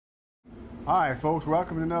All right, folks,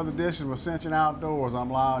 welcome to another edition of Ascension Outdoors. I'm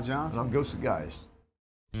Lyle Johnson. And I'm Ghost of Guys.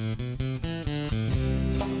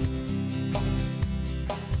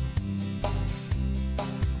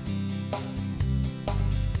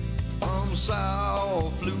 From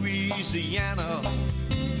South Louisiana,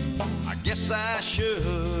 I guess I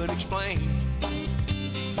should explain.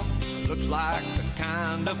 Looks like the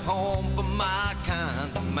kind of home for my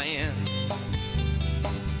kind of man.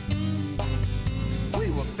 We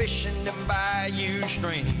were fishing in bayou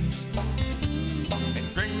streams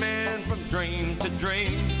and dreaming from dream to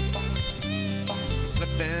dream,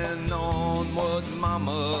 flipping on what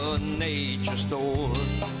Mama Nature stored.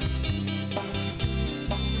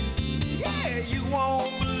 Yeah, you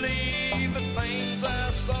won't believe the things I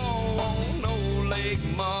saw on old Lake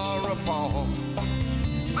Maurepas.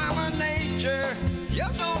 Mama Nature, you're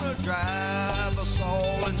gonna drive us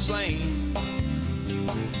all insane.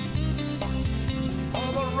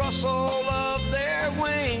 For the rustle of their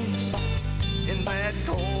wings in that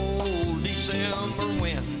cold December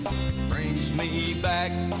wind brings me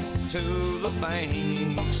back to the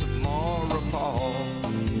banks of Maurepas.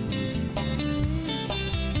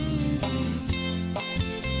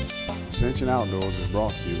 Ascension Outdoors is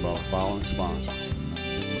brought to you by the following sponsors.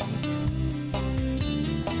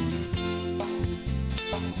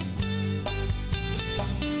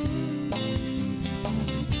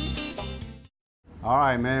 All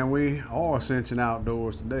right, man, we are Ascension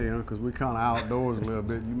Outdoors today, because we kind of outdoors a little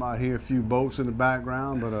bit. You might hear a few boats in the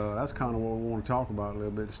background, but that's kind of what we want to talk about a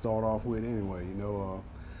little bit to start off with anyway. You know,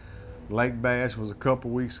 Lake Bass was a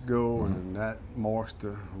couple weeks ago, and that marks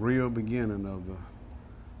the real beginning of the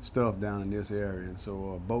stuff down in this area. And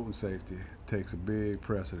so boating safety takes a big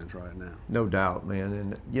precedence right now. No doubt, man.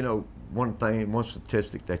 And you know, one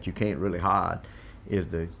statistic that you can't really hide is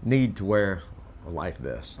the need to wear a life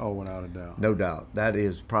vest. Oh, without a doubt. No doubt. That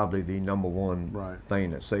is probably the number one thing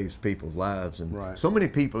that saves people's lives. And so many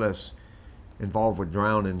people that's involved with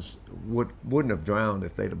drownings wouldn't have drowned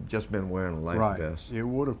if they'd have just been wearing a life vest. It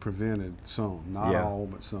would have prevented some, not all,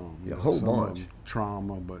 but some. A whole some bunch. Of them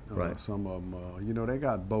trauma, but some of them, you know, they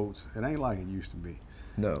got boats. It ain't like it used to be.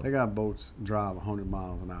 No. They got boats drive 100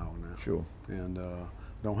 miles an hour now. Sure. And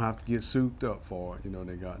don't have to get souped up for it. You know,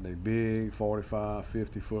 they big, 45,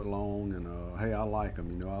 50 foot long, and hey, I like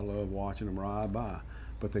them. You know, I love watching them ride by,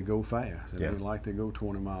 but they go fast. It ain't like they go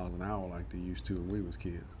 20 miles an hour like they used to when we was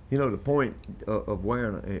kids. You know, the point of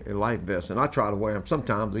wearing a life vest, and I try to wear them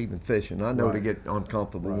sometimes even fishing. I know they get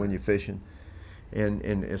uncomfortable when you're fishing, and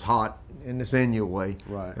it's hot and it's in your way.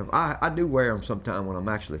 Right. I do wear them sometimes when I'm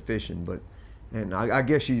actually fishing, but I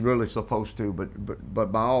guess you're really supposed to,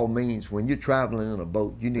 but by all means, when you're traveling in a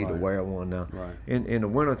boat, you need to wear one now. Right. In the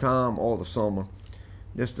wintertime or the summer.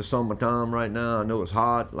 This the summertime right now. I know it's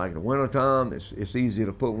hot. Like in the wintertime, it's easy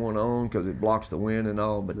to put one on because it blocks the wind and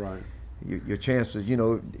all, but your chances, you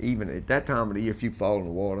know, even at that time of the year, if you fall in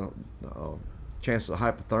the water, chances of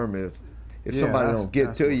hypothermia, if somebody don't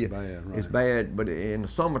get to you, it's bad. But in the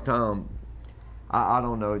summertime, I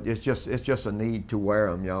don't know. It's just a need to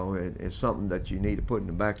wear them, y'all. It's something that you need to put in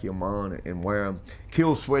the back of your mind and wear them.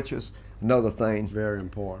 Kill switches, another thing. Very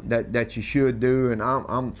important. That you should do, and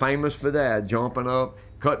I'm famous for that. Jumping up,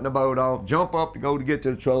 cutting the boat off, jump up to go to get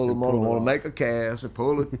to the trolling motor, want to make a cast, and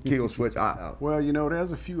pull the kill switch. Well, you know,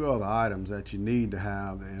 there's a few other items that you need to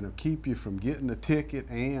have, and it'll keep you from getting a ticket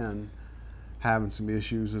and having some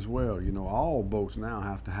issues as well. You know, all boats now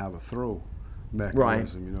have to have a throw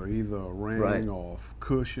mechanism, you know, either a ring or a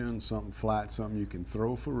cushion, something flat, something you can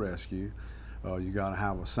throw for rescue. You got to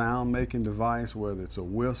have a sound making device, whether it's a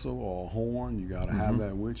whistle or a horn. You got to have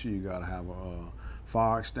that with you. You got to have a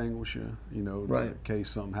fire extinguisher, you know, in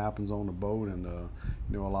case something happens on the boat. And you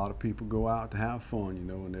know, a lot of people go out to have fun, you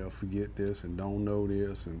know, and they'll forget this and don't know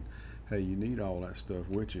this, and hey, you need all that stuff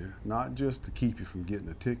with you, not just to keep you from getting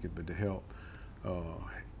a ticket, but to help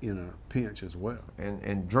in a pinch as well.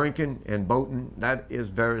 And drinking and boating, that is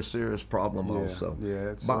a very serious problem also. Yeah,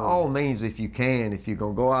 it's, by all means, if you're going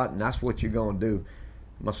to go out and that's what you're going to do.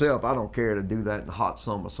 Myself, I don't care to do that in the hot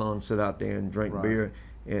summer sun, sit out there and drink beer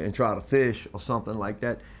and try to fish or something like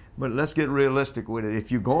that. But let's get realistic with it.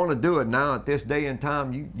 If you're going to do it now at this day and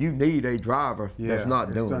time, you need a driver that's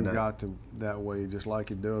not doing that. It's got to that way, just like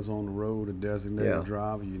it does on the road, a designated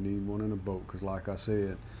driver. You need one in a boat, because like I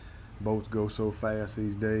said, boats go so fast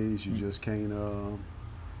these days, you just can't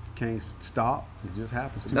stop. It just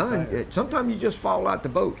happens too fast. Sometimes you just fall out the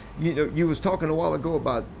boat. You know, you was talking a while ago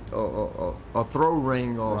about a throw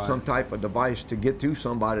ring or some type of device to get to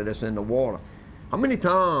somebody that's in the water. How many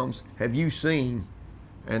times have you seen,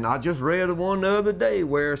 and I just read one the other day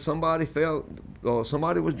where somebody fell, or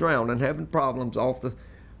somebody was drowning, having problems off the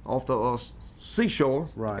off the seashore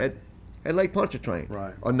at Lake Pontchartrain.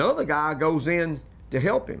 Right. Another guy goes in to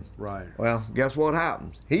help him. Right. Well, guess what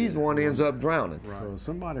happens? He's the one that ends up drowning. Right. So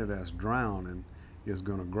somebody that's drowning is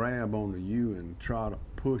going to grab onto you and try to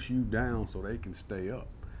push you down so they can stay up.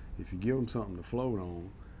 If you give them something to float on,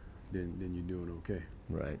 then you're doing okay.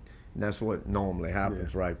 Right. And that's what normally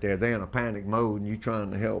happens right there. They're in a panic mode and you're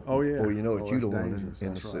trying to help before you know it, you're the one in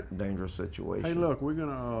a dangerous situation. Hey, look, we're going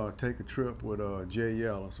to take a trip with Jay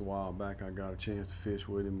Yelas. A while back, I got a chance to fish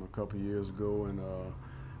with him a couple years ago, and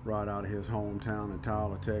right out of his hometown in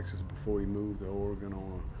Tyler, Texas, before he moved to Oregon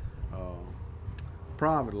on a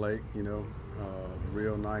private lake, you know.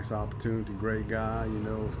 Real nice opportunity, great guy, you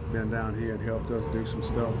know, been down here and helped us do some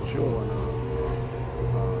stuff before. And,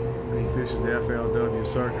 he fishes the FLW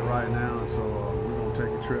circuit right now, and so we're going to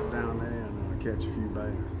take a trip down there and catch a few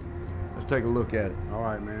bass. Let's take a look at it. All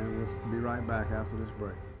right, man. We'll be right back after this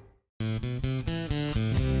break.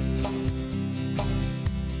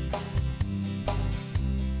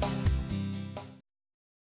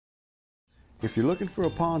 If you're looking for a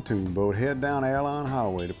pontoon boat, head down Airline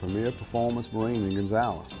Highway to Premier Performance Marine in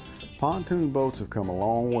Gonzales. Pontoon boats have come a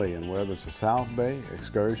long way, and whether it's a South Bay,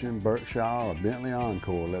 Excursion, Berkshire, or Bentley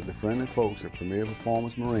Encore, let the friendly folks at Premier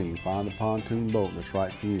Performance Marine find the pontoon boat that's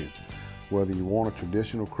right for you. Whether you want a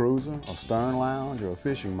traditional cruiser, a stern lounge, or a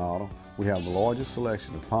fishing model, we have the largest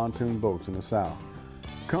selection of pontoon boats in the South.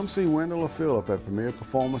 Come see Wendell or Phillip at Premier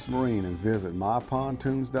Performance Marine and visit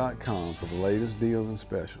mypontoons.com for the latest deals and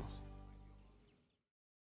specials.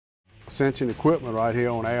 Ascension equipment right here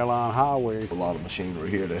on Airline Highway. A lot of machinery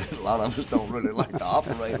here that a lot of us don't really like to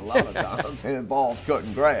operate a lot of times. It involves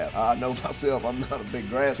cutting grass. I know myself, I'm not a big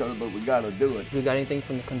grass cutter, but we got to do it. We got anything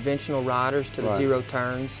from the conventional riders to the zero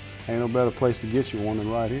turns. Ain't no better place to get you one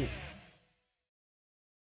than right here.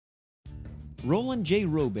 Roland J.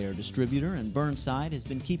 Robert Distributor in Burnside has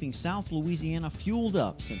been keeping South Louisiana fueled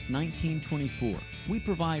up since 1924. We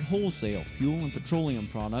provide wholesale fuel and petroleum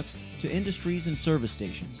products to industries and service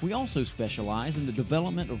stations. We also specialize in the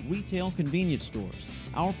development of retail convenience stores.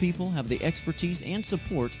 Our people have the expertise and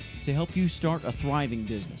support to help you start a thriving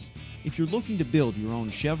business. If you're looking to build your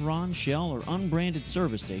own Chevron, Shell, or unbranded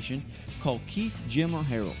service station, call Keith, Jim, or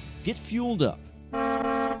Harold. Get fueled up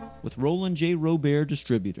with Roland J. Robert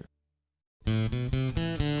Distributor.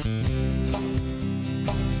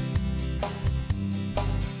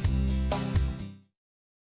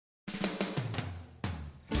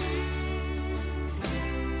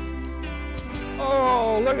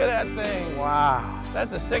 Oh, look at that thing. Wow.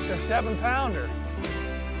 That's a 6 or 7 pounder.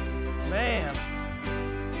 Man.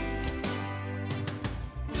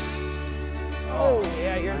 Oh,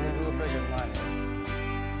 yeah, yours is a little bigger than mine.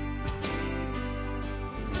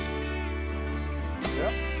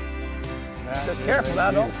 Yep. Just careful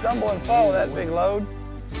now, don't stumble and fall with that big load.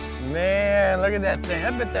 Man, look at that thing.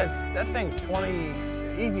 I bet that thing's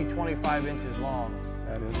easy 25 inches long.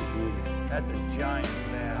 That is a beauty. That's a giant,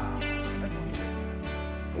 man.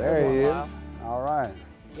 There he is. All right.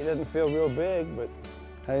 He doesn't feel real big, but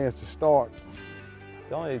hey, it's a start.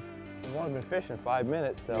 he's only been fishing 5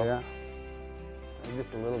 minutes, so yeah. He's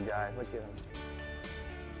just a little guy. Look at him.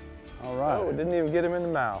 All right. Oh, it didn't even get him in the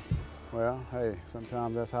mouth. Well, hey,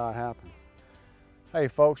 sometimes that's how it happens. Hey,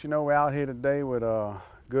 folks, you know, we're out here today with a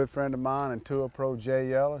good friend of mine and tour pro, Jay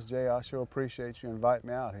Yelas. Jay, I sure appreciate you inviting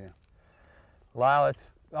me out here. Lyle,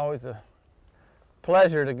 it's always a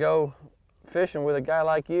pleasure to go fishing with a guy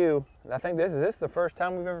like you. I think this is the first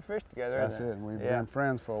time we've ever fished together. That's it. And we've been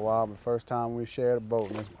friends for a while, but first time we shared a boat,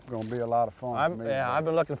 and it's going to be a lot of fun for me. Yeah, I've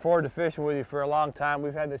been looking forward to fishing with you for a long time.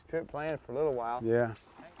 We've had this trip planned for a little while. Yeah.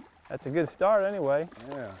 That's a good start anyway.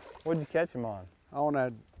 Yeah. What'd you catch him on? On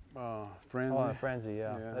that Frenzy. Oh, a Frenzy,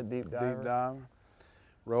 yeah. That deep diver. Deep diver.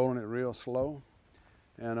 Rolling it real slow.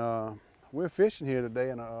 And we're fishing here today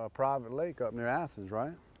in a private lake up near Athens,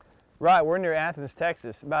 right? Right, we're near Athens,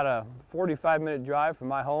 Texas. About a 45-minute drive from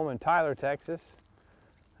my home in Tyler, Texas.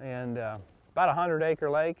 And about a 100-acre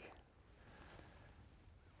lake.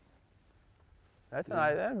 That's a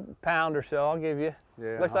nice pound or so, I'll give you.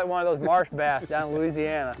 Yeah. Looks like one of those marsh bass down in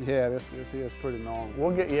Louisiana. Yeah, this here is pretty normal.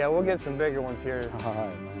 We'll get some bigger ones here. All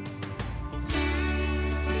right, man.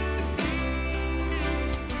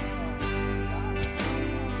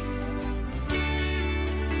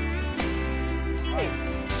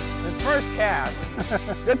 This first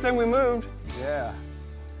cast. Good thing we moved. Yeah.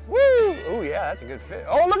 Woo! Oh yeah, that's a good fish.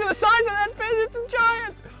 Oh, look at the size of that fish. It's a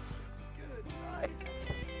giant. Good night.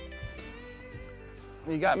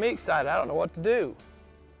 You got me excited. I don't know what to do.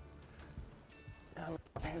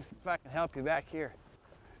 Let me see if I can help you back here.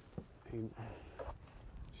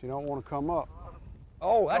 She don't want to come up.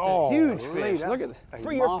 Oh, that's a huge fish. Look at this.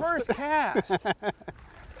 For your first cast.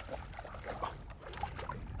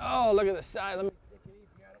 Oh, look at the side.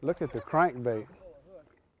 Look at the crankbait.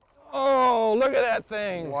 Oh, look at that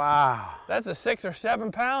thing. Wow. That's a 6 or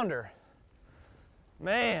 7 pounder.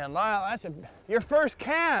 Man, Lyle, that's your first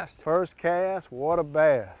cast. First cast, what a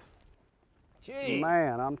bass. Gee.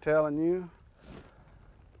 Man, I'm telling you,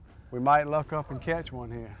 we might luck up and catch one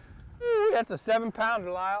here. Ooh, that's a 7 pounder,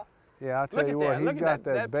 Lyle. Yeah, I'll tell you what, he's got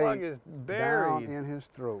that bait plug is buried. down in his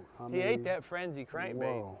throat. I He mean, ate that frenzy crankbait.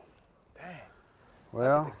 Whoa. Dang.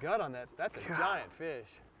 Well, That's a gut on that. That's a giant fish.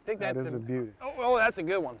 I think that that's is a beauty. Oh, that's a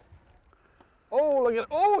good one. Oh, look at,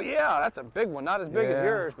 oh yeah, that's a big one. Not as big as Yeah.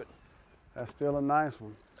 yours, but. That's still a nice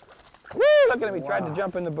one. Woo, look at him, he tried to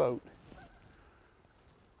jump in the boat.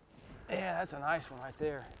 Yeah, that's a nice one right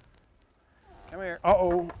there. Come here.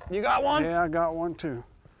 Uh-oh. You got one? Yeah, I got one too.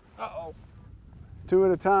 Uh-oh. 2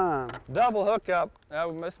 at a time. Double hookup.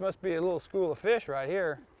 This must be a little school of fish right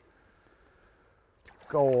here.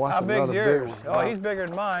 Oh, that's How big's another yours? big one. Oh, he's bigger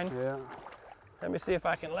than mine. Yeah. Let me see if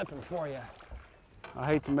I can lip him for you. I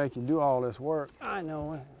hate to make you do all this work. I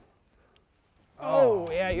know. Oh,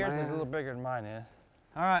 yeah, yours is man. a little bigger than mine is.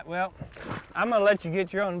 All right, well, I'm gonna let you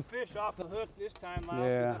get your own fish off the hook this time, Lyle.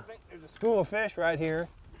 Yeah. I think there's a school of fish right here,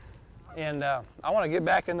 and I want to get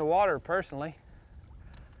back in the water personally.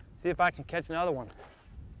 See if I can catch another one.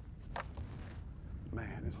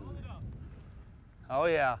 Man, this is Oh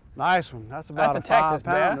yeah, nice one. That's about that's a a Texas 5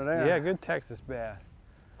 pounder bass. there. Yeah, good Texas bass.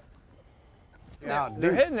 Yeah,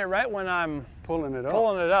 They're deep. hitting it right when I'm Pulling it up.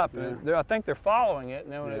 pulling it up. Yeah. And I think they're following it,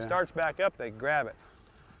 and then when it Yeah. starts back up, they grab it.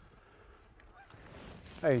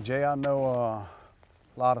 Hey Jay, I know a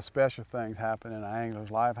lot of special things happen in an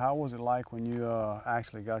angler's life. How was it like when you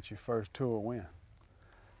actually got your first tour win?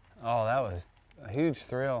 Oh, that was a huge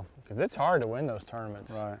thrill, because it's hard to win those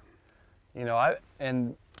tournaments. Right. You know,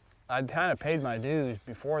 I'd kind of paid my dues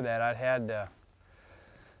before that. I'd had,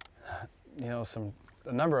 you know,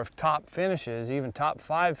 a number of top finishes, even top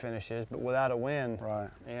 5 finishes, but without a win. Right.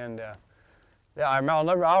 And yeah,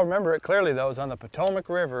 I'll remember it clearly. Though it was on the Potomac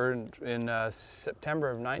River in September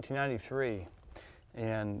of 1993,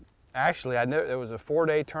 and actually, there was a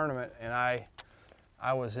 4-day tournament, and I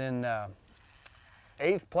was in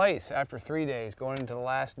 8th place after 3 days, going into the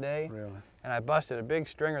last day. Really? And I busted a big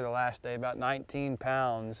stringer the last day, about 19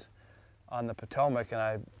 pounds on the Potomac,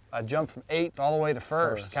 and I jumped from 8th all the way to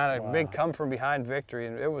 1st, kind of wow. big come from behind victory,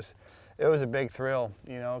 and it was a big thrill,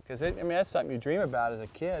 you know, because I mean that's something you dream about as a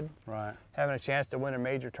kid, Right. having a chance to win a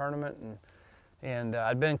major tournament, and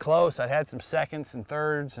I'd been close. I'd had some seconds and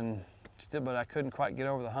thirds, and still, but I couldn't quite get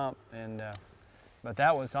over the hump, and but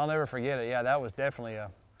that was, I'll never forget it. Yeah, that was definitely a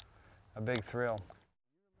big thrill.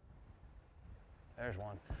 There's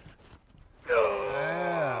one.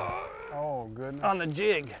 Yeah. Oh goodness. On the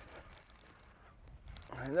jig.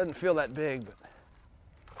 It doesn't feel that big, but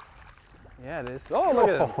yeah, it is. Oh, look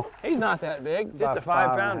at him. He's not that big, just About a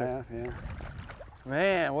 5 pounder. 5.5, yeah.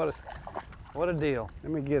 Man, what a deal.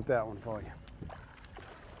 Let me get that one for you.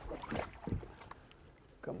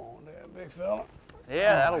 Come on there, big fella.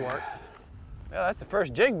 Yeah, that'll work. Yeah, that's the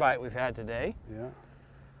first jig bite we've had today. Yeah.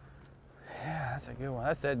 Yeah, that's a good one.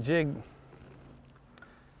 That's that jig.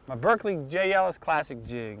 My Berkeley Jay Yelas Classic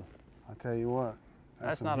jig. I tell you what.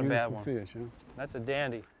 That's not a bad beautiful one. fish, huh? That's a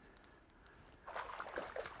dandy.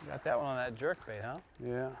 Got that one on that jerkbait, huh?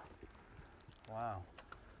 Yeah. Wow.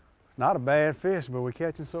 Not a bad fish, but we're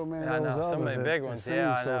catching so many Yeah, I of those know, so others many that big it ones. seems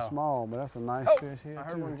Yeah, I so know. small, but that's a nice Oh, fish here I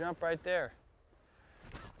heard too. one jump right there.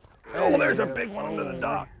 Hey, Oh, there's a yeah. big one under the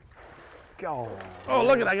dock. Oh, Oh,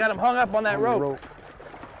 look at, I got him hung up on that on the rope.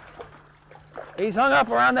 He's hung up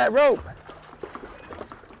around that rope.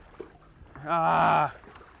 Ah,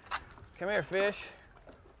 come here, fish.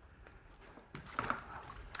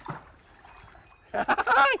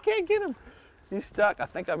 I can't get him. He's stuck. I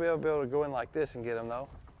think I'll be able to go in like this and get him though.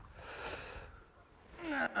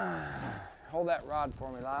 Hold that rod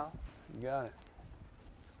for me, Lyle. You got it.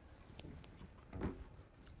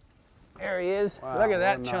 There he is. Wow, Look at what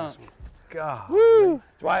that a nice chunk. one. God. Woo!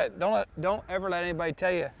 That's why don't ever let anybody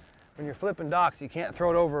tell you when you're flipping docks you can't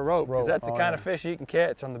throw it over a rope, because that's the kind of fish you can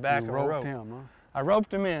catch on the back You of a roped rope. him, huh? I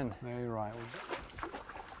roped him in. Yeah, you're right.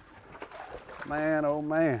 Man, oh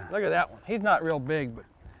man. Look at that one. He's not real big, but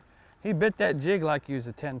he bit that jig like he was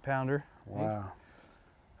a 10-pounder. Wow.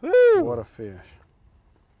 Woo! What a fish.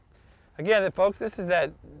 Again, folks, this is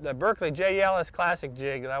the Berkeley Jay Yelas Classic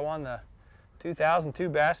jig that I won the 2002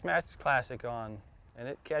 Bassmaster Classic on, and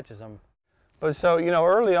it catches them. But so, you know,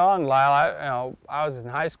 early on, Lyle, I was a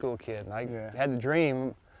high school kid, and I had the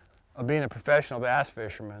dream of being a professional bass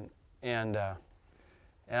fisherman, and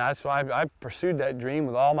And that's why I pursued that dream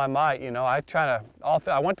with all my might. You know, I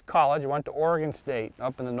went to college. I went to Oregon State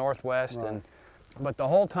up in the Northwest, Right. But the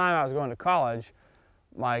whole time I was going to college,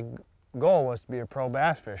 my goal was to be a pro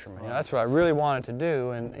bass fisherman. Right. You know, that's what I really wanted to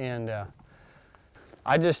do, and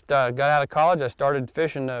I just got out of college. I started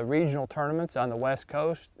fishing regional tournaments on the West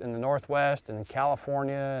Coast, in the Northwest, and in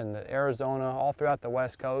California, and Arizona, all throughout the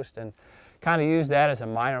West Coast, and kind of used that as a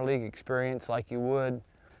minor league experience like you would.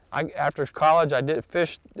 After college, I did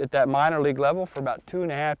fish at that minor league level for about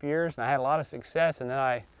 2.5 years, and I had a lot of success, and then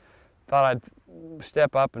I thought I'd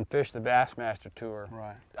step up and fish the Bassmaster Tour.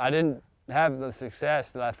 Right. I didn't have the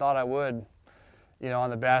success that I thought I would, you know, on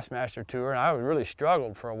the Bassmaster Tour, and I really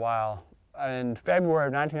struggled for a while. In February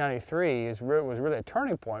of 1993 was really a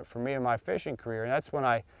turning point for me in my fishing career, and that's when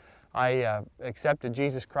I accepted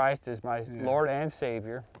Jesus Christ as my Lord and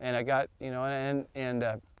Savior, and I got, you know,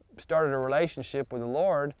 and started a relationship with the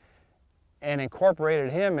Lord and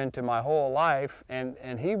incorporated Him into my whole life,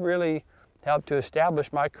 and He really helped to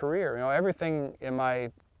establish my career. You know, everything in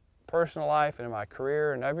my personal life and in my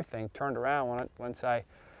career and everything turned around once I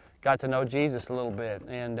got to know Jesus a little bit.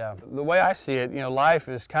 And the way I see it, you know, life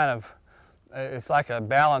is kind of, it's like a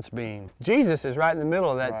balance beam. Jesus is right in the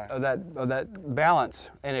middle of that, right. of that balance.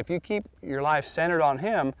 And if you keep your life centered on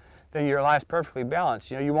Him, then your life's perfectly balanced.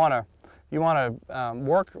 You know, you want to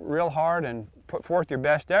work real hard and put forth your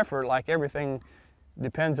best effort, like everything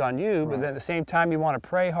depends on you. Right. But then at the same time, you want to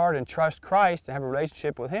pray hard and trust Christ and have a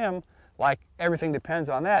relationship with Him, like everything depends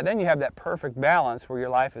on that. Then you have that perfect balance where your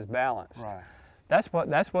life is balanced. Right. That's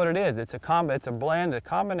what it is. It's a blend, a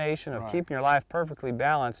combination of keeping your life perfectly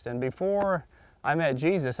balanced. And before I met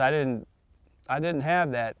Jesus, I didn't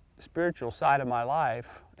have that spiritual side of my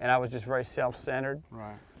life, and I was just very self-centered.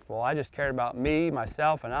 Right. Well, I just cared about me,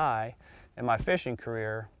 myself, and I, and my fishing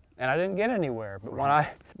career, and I didn't get anywhere. But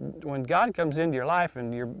when God comes into your life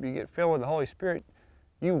and you get filled with the Holy Spirit,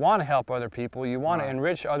 you want to help other people. You want to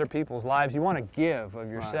enrich other people's lives. You want to give of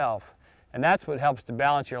yourself. Right. And that's what helps to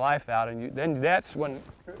balance your life out, and then that's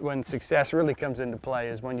when success really comes into play,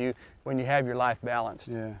 is when you have your life balanced.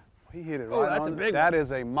 Yeah, he hit it right. Oh, that's a big one. That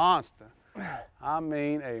is a monster. I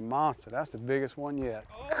mean, a monster. That's the biggest one yet.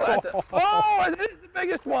 Oh, it is the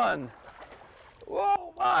biggest one.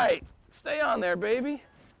 Whoa, Mike, stay on there, baby.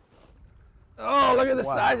 Oh, look at the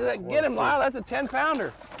size of that. Get him, Lyle. That's a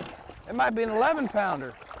 10-pounder. It might be an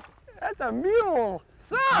 11-pounder. That's a mule.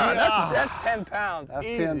 Son, that's 10 pounds. That's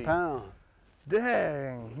easy. 10 pounds.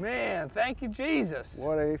 Dang, man, thank you, Jesus.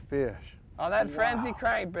 What a fish. On that frenzy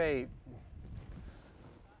crankbait.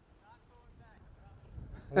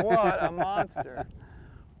 What a monster.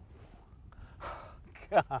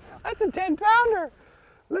 God. That's a 10-pounder.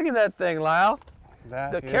 Look at that thing, Lyle.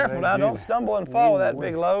 Careful now, don't stumble and fall with that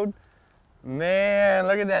big load. Man,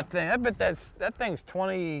 look at that thing. I bet that thing's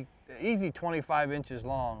easy 25 inches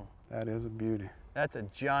long. That is a beauty. That's a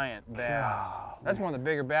giant bass. That's one of the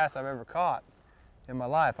bigger bass I've ever caught in my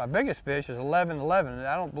life. My biggest fish is 11, and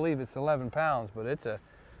I don't believe it's 11 pounds, but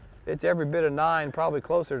it's every bit of 9, probably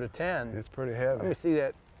closer to 10. It's pretty heavy. Let me see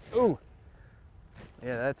that. Ooh.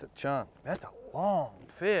 Yeah, that's a chunk. That's a long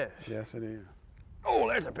fish. Yes, it is. Oh,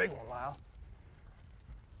 there's a big one, Lyle.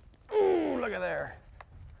 Ooh, look at there.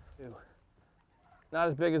 Ew. Not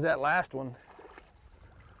as big as that last one.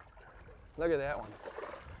 Look at that one.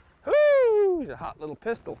 Whoo! He's a hot little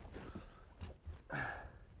pistol.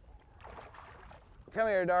 Come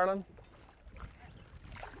here, darling.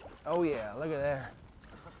 Oh yeah, look at there.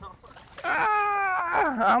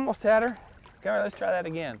 Ah! I almost had her. Come here, let's try that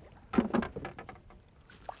again.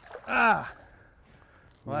 Ah!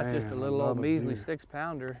 Well, that's just a little old measly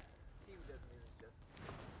 6-pounder.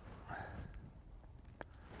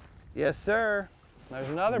 Yes, sir. There's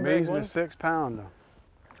another big one. Measly 6-pounder.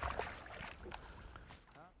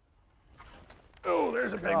 Oh,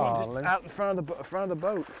 there's a big one just out in front of the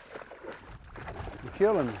boat. You're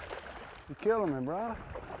killing me. You're killing me, bro.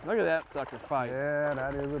 Look at that sucker fight. Yeah,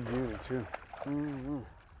 that is a beauty too. Mm-hmm.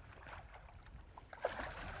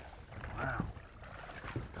 Wow.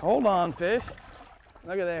 Hold on, fish.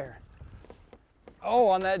 Look at there. Oh,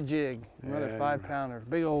 on that jig, another 5-pounder.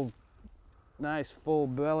 Big old, nice full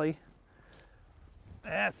belly.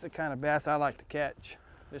 That's the kind of bass I like to catch.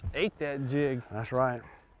 Just ate that jig. That's right.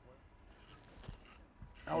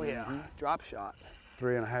 Oh yeah, drop shot.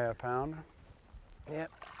 3.5-pounder.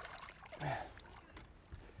 Yep.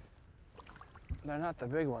 They're not the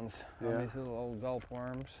big ones. Yeah. These little old gulp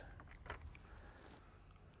worms.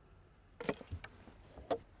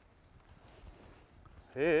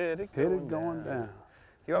 Hit it going down.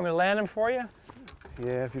 You want me to land him for you?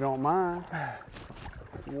 Yeah, if you don't mind.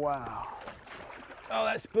 Wow. Oh,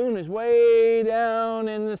 that spoon is way down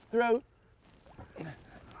in his throat.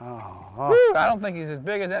 Oh, Woo, I don't think he's as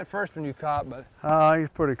big as that first one you caught, but he's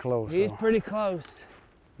pretty close. he's pretty close.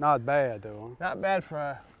 Not bad though. Not bad for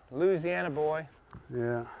a Louisiana boy.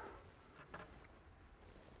 Yeah.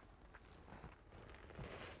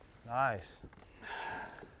 Nice.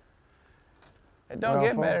 It don't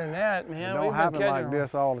get better than that, man. It don't happen like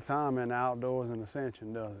this all the time in the outdoors and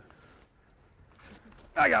Ascension, does it?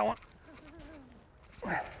 I got one.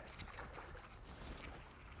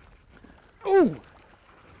 Ooh!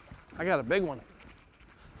 I got a big one.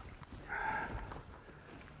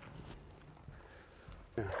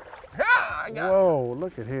 Ah, I got Whoa,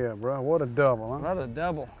 look at here, bro. What a double, huh? another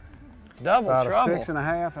double. Double About trouble. a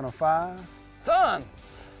 6.5 and a 5. Son,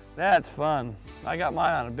 that's fun. I got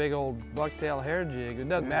mine on a big old bucktail hair jig. It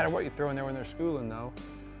doesn't matter what you throw in there when they're schooling, though.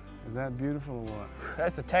 Is that beautiful or what?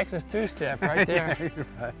 That's the Texas two-step right there. Yeah, you're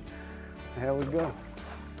right. There we go.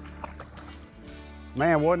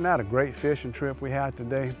 Man, wasn't that a great fishing trip we had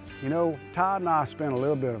today? You know, Todd and I spent a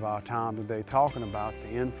little bit of our time today talking about the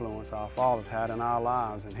influence our fathers had in our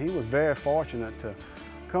lives, and he was very fortunate to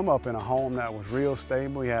come up in a home that was real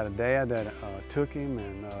stable. He had a dad that took him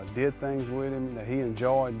and did things with him that he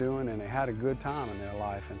enjoyed doing, and they had a good time in their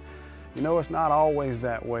life. And you know, it's not always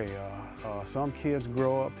that way. Some kids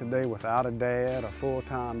grow up today without a dad, a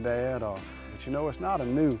full-time dad, but you know, it's not a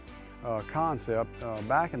new concept.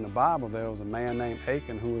 Back in the Bible, there was a man named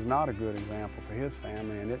Achan who was not a good example for his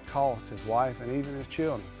family, and it cost his wife and even his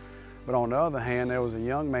children. But on the other hand, there was a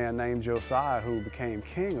young man named Josiah who became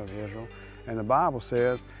king of Israel, and the Bible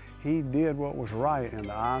says he did what was right in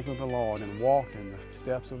the eyes of the Lord and walked in the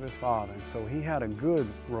steps of his father, and so he had a good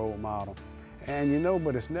role model. And you know,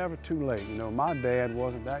 but it's never too late. You know, my dad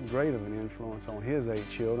wasn't that great of an influence on his 8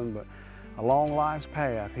 children, but along life's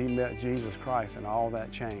path, he met Jesus Christ and all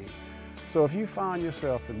that changed. So if you find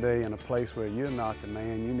yourself today in a place where you're not the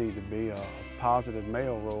man you need to be, a positive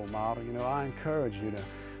male role model, you know, I encourage you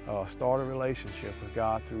to start a relationship with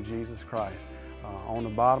God through Jesus Christ. On the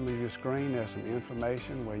bottom of your screen, there's some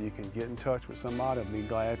information where you can get in touch with somebody. They'll be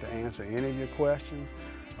glad to answer any of your questions.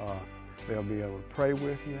 They'll be able to pray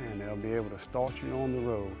with you, and they'll be able to start you on the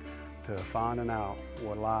road to finding out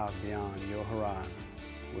what lies beyond your horizon.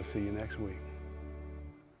 We'll see you next week.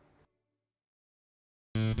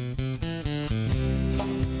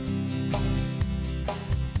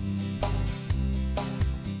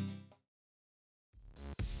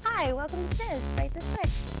 Hi, welcome to Sis, Right This Quick.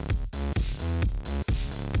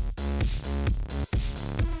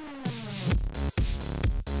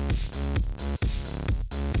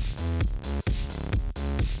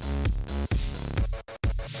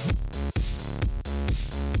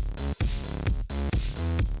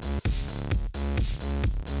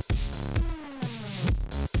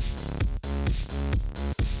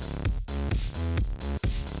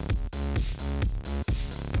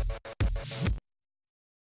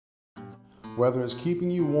 Whether it's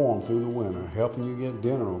keeping you warm through the winter, helping you get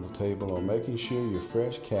dinner on the table, or making sure your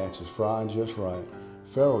fresh catch is fried just right,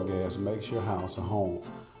 Ferrellgas makes your house a home.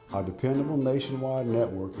 Our dependable nationwide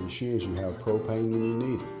network ensures you have propane when you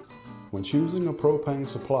need it. When choosing a propane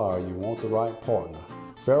supplier, you want the right partner.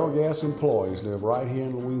 Ferrellgas employees live right here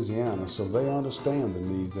in Louisiana, so they understand the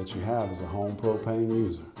needs that you have as a home propane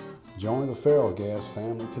user. Join the Ferrellgas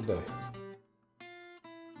family today.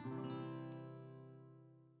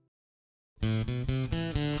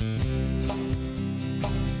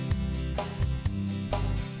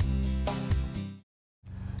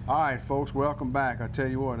 All right, folks, welcome back. I tell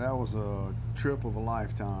you what, that was a trip of a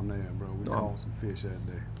lifetime there, bro. We caught some fish that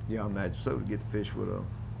day. Yeah, I imagine so, to get to fish with a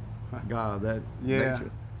guy of that yeah,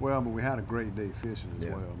 nature. Well, but we had a great day fishing as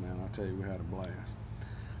well, man. I tell you, we had a blast.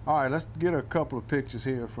 All right, let's get a couple of pictures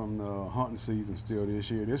here from the hunting season still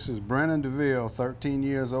this year. This is Brennan DeVille, 13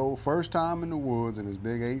 years old, first time in the woods in his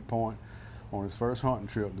big 8-point on his first hunting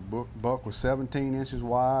trip. The buck was 17 inches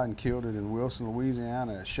wide and killed it in Wilson,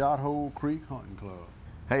 Louisiana at Shot Hole Creek Hunting Club.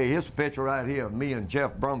 Hey, here's a picture right here of me and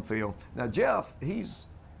Jeff Brumfield. Now, Jeff, he's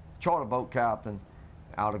charter boat captain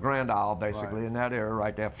out of Grand Isle, basically, in that area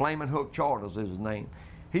right there. Flaming Hook Charters is his name.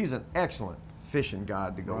 He's an excellent fishing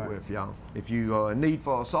guide to go with, y'all. If you need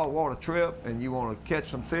for a saltwater trip and you want to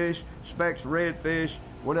catch some fish, specks, redfish,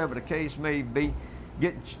 whatever the case may be,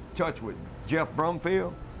 get in touch with Jeff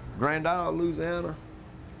Brumfield, Grand Isle, Louisiana.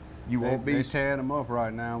 They tear them up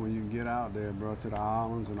right now when you can get out there, bro, to the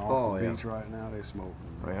islands and off the beach right now. They smoking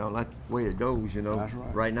them. Well, that's the way it goes, you know. That's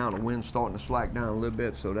right. Right now the wind's starting to slack down a little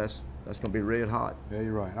bit, so that's going to be red hot. Yeah,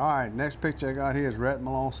 you're right. All right, next picture I got here is Rhett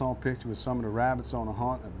Melanson picture with some of the rabbits on a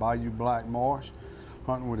hunt at Bayou Black Marsh,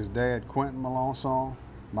 hunting with his dad, Quentin Melanson.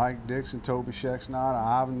 Mike Dixon, Toby Schecksnyder,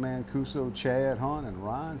 Ivan Mancuso, Chad Hunt, and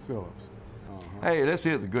Ryan Phillips. Hey, this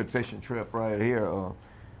is a good fishing trip right here.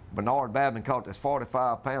 Bernard Babin caught this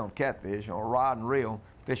 45-pound catfish on a rod and reel,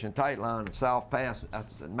 fishing tight line in South Pass.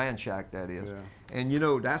 That's the Man Shack, that is. Yeah. And you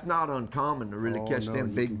know, that's not uncommon to really catch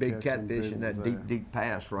them big catfish in that deep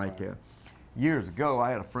pass right there. Years ago,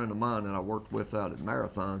 I had a friend of mine that I worked with out at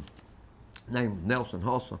Marathon named Nelson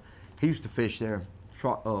Hustle. He used to fish there,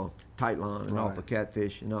 tight line and off the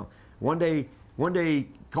catfish, you know. One day he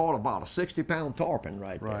caught about a 60-pound tarpon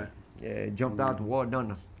right there. Yeah, he jumped out the water, done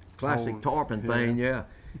the classic tarpon thing,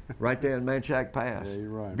 right there in Man Shack Pass. Yeah, you're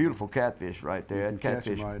right. Beautiful catfish right there. You can catch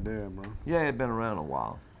them right there, bro. Yeah, it's been around a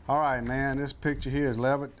while. All right, man, this picture here is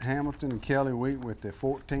Levitt Hamilton and Kelly Wheat with the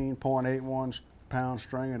 14.81-pound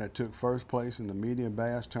stringer that took first place in the medium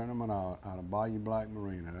bass tournament out of Bayou Black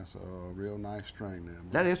Marina. That's a real nice string there,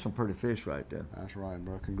 bro. That is some pretty fish right there. That's right,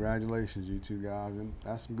 bro. Congratulations, you two guys. And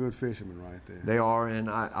that's some good fishermen right there. They are, and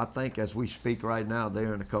I think as we speak right now,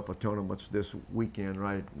 they're in a couple of tournaments this weekend,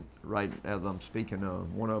 right as I'm speaking.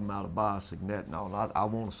 One of them out of Bassmaster and all. I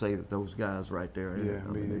want to say that those guys right there. Yeah,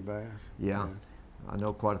 medium bass. Yeah. I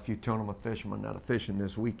know quite a few tournament fishermen that are fishing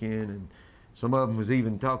this weekend, and some of them was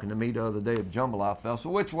even talking to me the other day at Jambalaya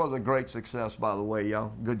Festival, which was a great success, by the way,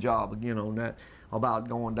 y'all. Good job again on that, about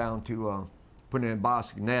going down to putting in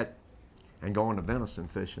Bassmaster and going to venison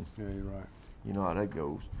fishing. Yeah, you're right. You know how that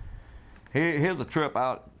goes. Here's a trip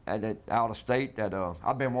out of state that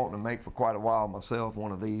I've been wanting to make for quite a while myself.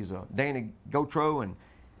 One of these, Danny Gotro and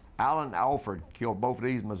Alan Alford killed both of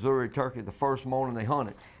these Missouri turkeys the first morning they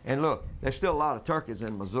hunted. And look, there's still a lot of turkeys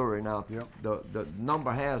in Missouri now. Yep. The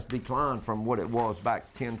number has declined from what it was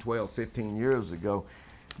back 10, 12, 15 years ago.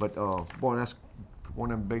 But boy, that's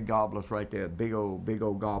one of them big gobblers right there, big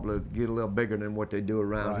old gobbler. Get a little bigger than what they do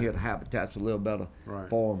around here. The habitat's a little better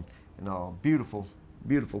for them. And beautiful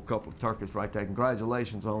couple of turkeys right there.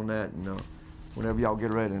 Congratulations on that. And whenever y'all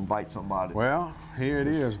get ready to invite somebody. Well, here it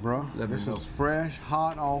is, bro. This is fresh,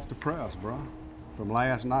 hot off the press, bro. From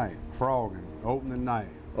last night, frogging, opening night.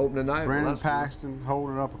 Opening night? Brendan Paxton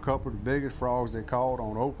holding up a couple of the biggest frogs they caught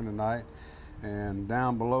on opening night. And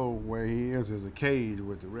down below where he is a cage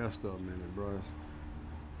with the rest of them in it, bro. It's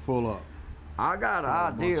full up. I got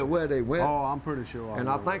an idea where they went. Oh, I'm pretty sure. And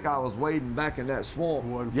I think I was wading back in that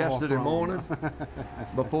swamp yesterday morning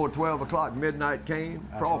before 12 o'clock midnight came,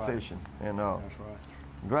 crawfishing. And that's right.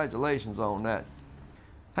 Congratulations on that.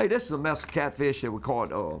 Hey, this is a mess of catfish that we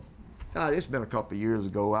caught. It's been a couple of years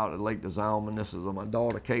ago out at Lake DeZalman. This is my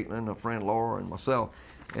daughter Caitlin, a friend Laura, and myself.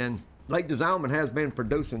 And Lake DeZalman has been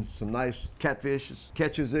producing some nice catfish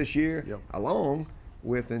catches this year, along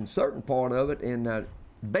with, in certain part of it, in that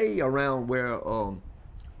bay around where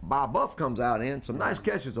Bob Buff comes out in, some nice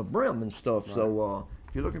catches of brim and stuff. So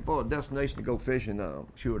if you're looking for a destination to go fishing, I'm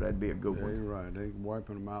sure that'd be a good one. You're right. They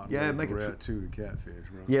wiping them out. Yeah, make it to the catfish,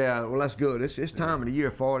 bro. Yeah, well, that's good. It's time of the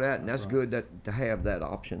year for that, and that's good to have that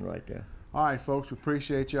option right there. All right, folks, we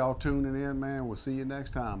appreciate y'all tuning in, man. We'll see you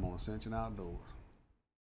next time on Ascension Outdoors.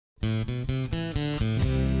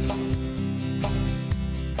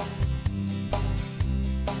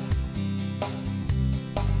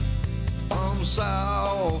 From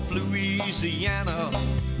South Louisiana,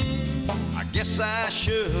 I guess I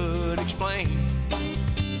should explain.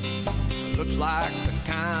 Looks like the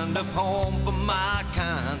kind of home for my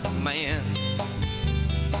kind of man.